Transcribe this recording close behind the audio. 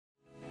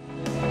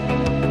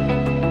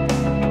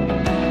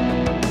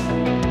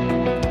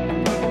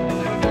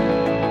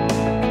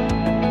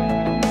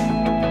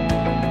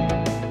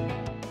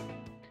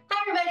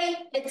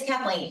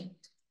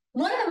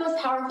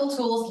powerful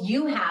tools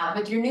you have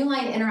with your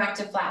Newline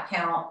Interactive Flat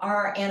Panel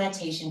are our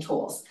annotation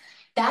tools.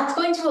 That's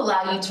going to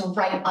allow you to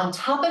write on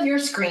top of your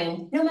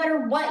screen, no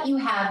matter what you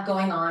have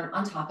going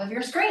on top of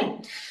your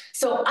screen.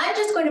 So I'm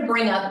just going to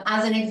bring up,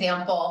 as an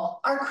example,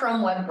 our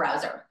Chrome web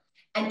browser.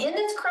 And in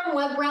this Chrome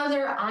web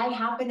browser, I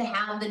happen to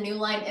have the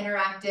Newline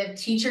Interactive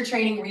teacher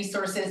training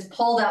resources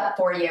pulled up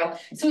for you.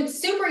 So it's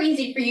super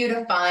easy for you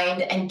to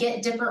find and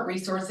get different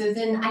resources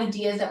and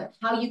ideas of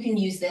how you can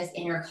use this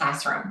in your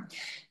classroom.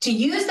 To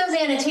use those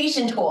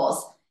annotation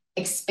tools,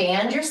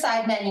 expand your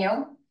side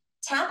menu,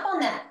 tap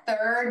on that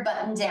third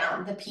button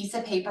down, the piece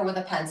of paper with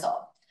a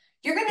pencil.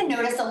 You're going to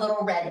notice a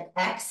little red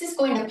X is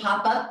going to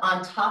pop up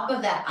on top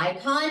of that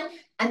icon,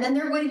 and then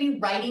there are going to be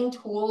writing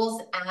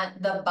tools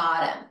at the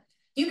bottom.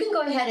 You can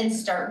go ahead and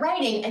start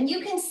writing, and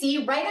you can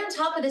see right on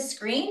top of the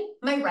screen,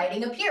 my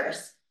writing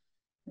appears.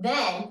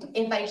 Then,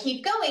 if I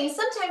keep going,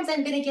 sometimes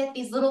I'm going to get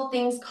these little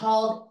things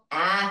called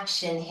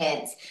action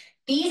hints.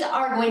 These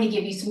are going to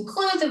give you some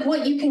clues of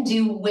what you can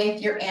do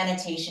with your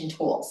annotation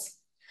tools.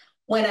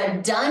 When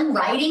I'm done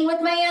writing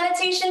with my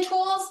annotation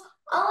tools,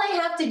 all I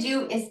have to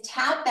do is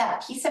tap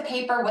that piece of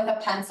paper with a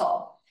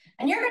pencil.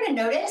 And you're going to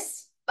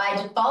notice,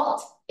 by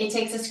default, it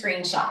takes a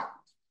screenshot.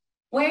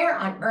 Where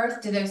on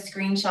earth do those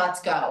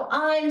screenshots go?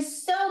 I'm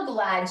so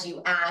glad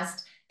you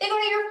asked. They go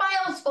to your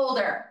files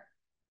folder.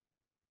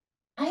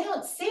 I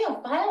don't see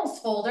a files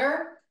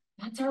folder.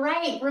 That's all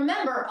right.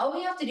 Remember, all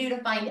we have to do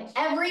to find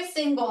every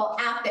single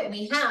app that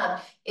we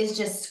have is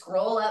just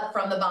scroll up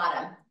from the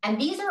bottom. And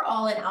these are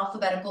all in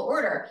alphabetical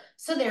order.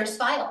 So there's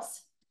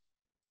files.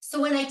 So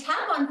when I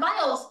tap on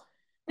files,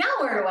 now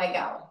where do I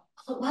go?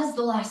 Well, it was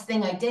the last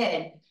thing I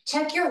did.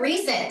 Check your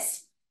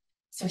recents.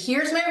 So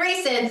here's my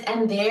recents,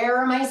 and there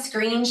are my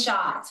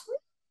screenshots.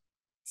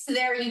 So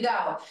there you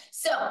go.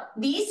 So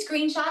these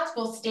screenshots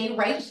will stay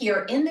right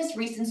here in this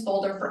recents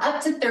folder for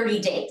up to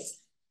 30 days.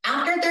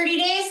 After 30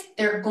 days,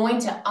 they're going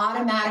to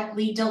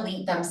automatically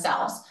delete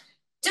themselves.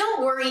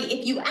 Don't worry,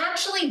 if you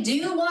actually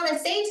do want to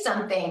save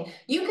something,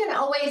 you can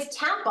always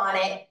tap on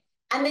it,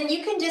 and then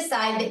you can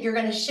decide that you're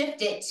going to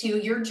shift it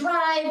to your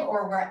drive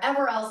or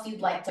wherever else you'd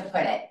like to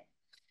put it.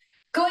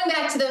 Going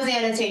back to those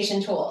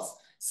annotation tools.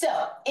 So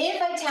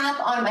if I tap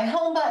on my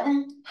home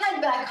button,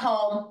 head back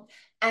home,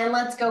 and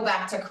let's go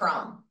back to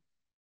Chrome.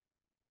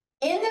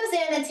 In those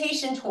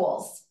annotation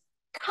tools,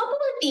 a couple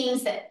of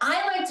things that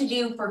I like to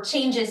do for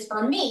changes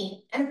for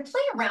me, and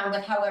play around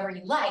with however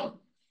you like,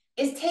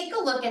 is take a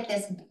look at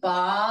this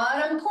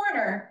bottom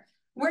corner.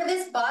 Where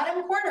this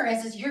bottom corner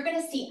is you're going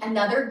to see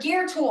another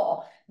gear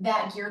tool.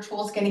 That gear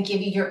tool is going to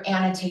give you your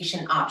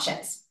annotation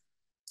options.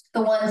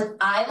 The ones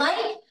I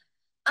like,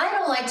 I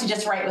don't like to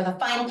just write with a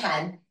fine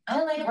pen.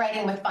 I like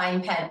writing with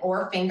fine pen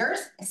or fingers,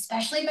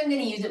 especially if I'm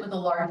going to use it with a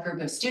large group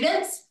of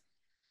students.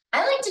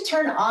 I like to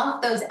turn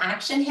off those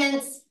action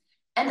hints,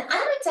 and I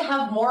like to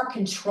have more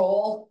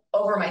control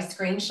over my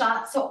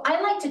screenshots, so I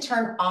like to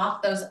turn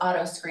off those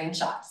auto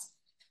screenshots.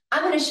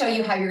 I'm going to show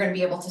you how you're going to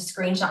be able to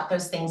screenshot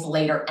those things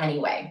later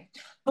anyway.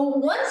 But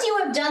once you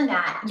have done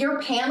that,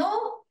 your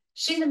panel,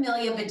 she's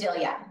Amelia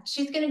Bedelia.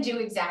 She's going to do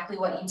exactly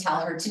what you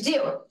tell her to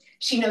do.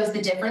 She knows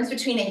the difference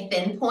between a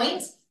thin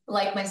point,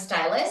 like my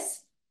stylus,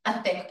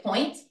 a thick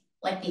point,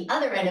 like the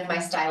other end of my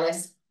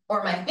stylus,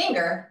 or my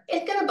finger,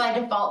 is going to by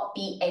default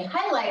be a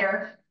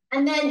highlighter,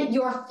 and then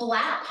your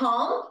flat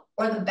palm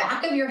or the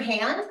back of your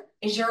hand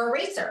is your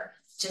eraser.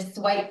 Just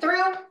swipe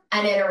through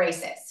and it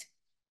erases.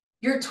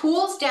 Your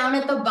tools down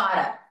at the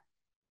bottom.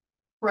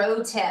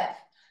 Pro tip,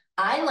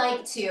 I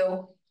like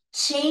to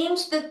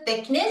change the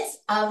thickness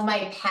of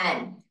my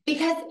pen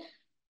because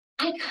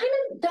I kind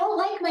of don't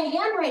like my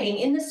handwriting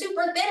in the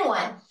super thin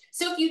one.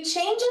 So if you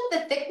change up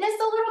the thickness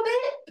a little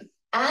bit,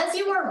 as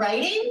you are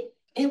writing,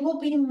 it will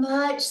be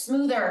much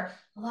smoother,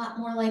 a lot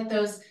more like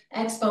those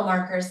expo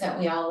markers that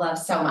we all love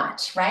so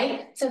much,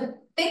 right? So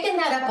thicken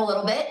that up a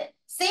little bit.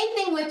 Same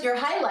thing with your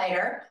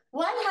highlighter.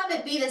 Why have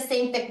it be the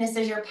same thickness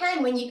as your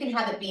pen when you can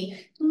have it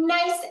be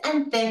nice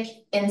and thick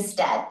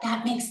instead?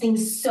 That makes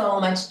things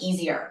so much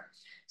easier.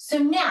 So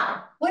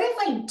now, what if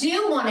I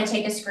do want to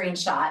take a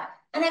screenshot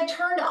and I've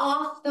turned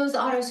off those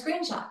auto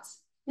screenshots?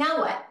 Now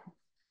what?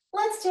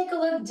 Let's take a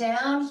look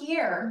down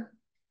here,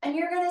 and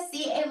you're going to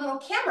see a little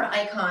camera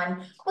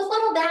icon with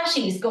little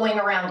dashes going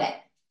around it.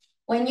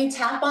 When you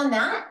tap on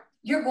that,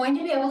 you're going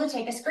to be able to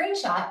take a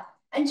screenshot,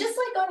 and just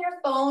like on your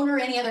phone or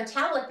any other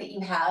tablet that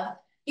you have,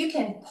 you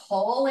can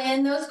pull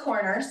in those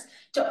corners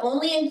to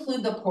only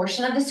include the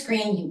portion of the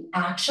screen you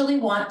actually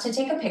want to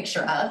take a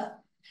picture of.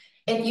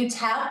 If you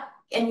tap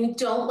and you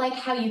don't like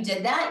how you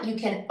did that, you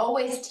can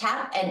always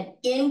tap and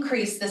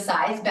increase the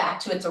size back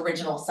to its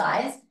original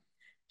size,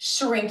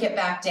 shrink it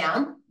back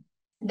down.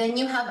 Then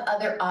you have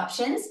other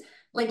options,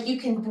 like you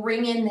can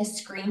bring in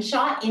this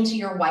screenshot into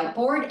your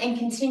whiteboard and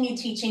continue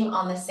teaching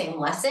on the same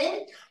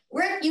lesson,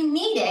 or if you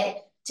need it,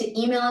 to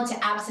email it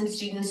to absent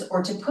students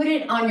or to put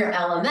it on your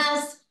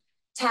LMS,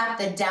 tap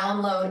the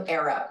download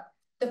arrow.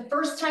 The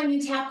first time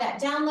you tap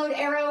that download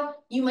arrow,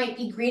 you might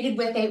be greeted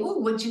with a, ooh,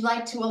 would you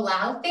like to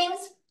allow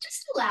things?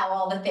 Just allow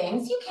all the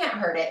things. You can't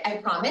hurt it, I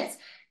promise.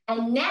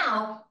 And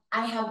now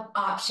I have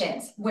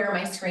options where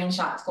my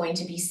screenshot's going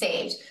to be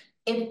saved.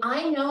 If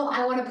I know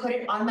I want to put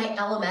it on my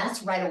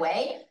LMS right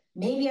away,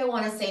 maybe I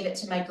want to save it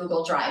to my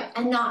Google Drive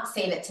and not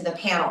save it to the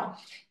panel.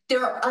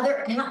 There are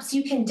other apps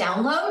you can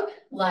download,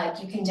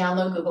 like you can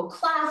download Google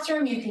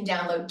Classroom, you can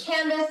download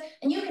Canvas,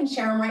 and you can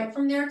share them right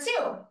from there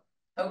too.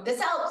 Hope this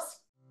helps.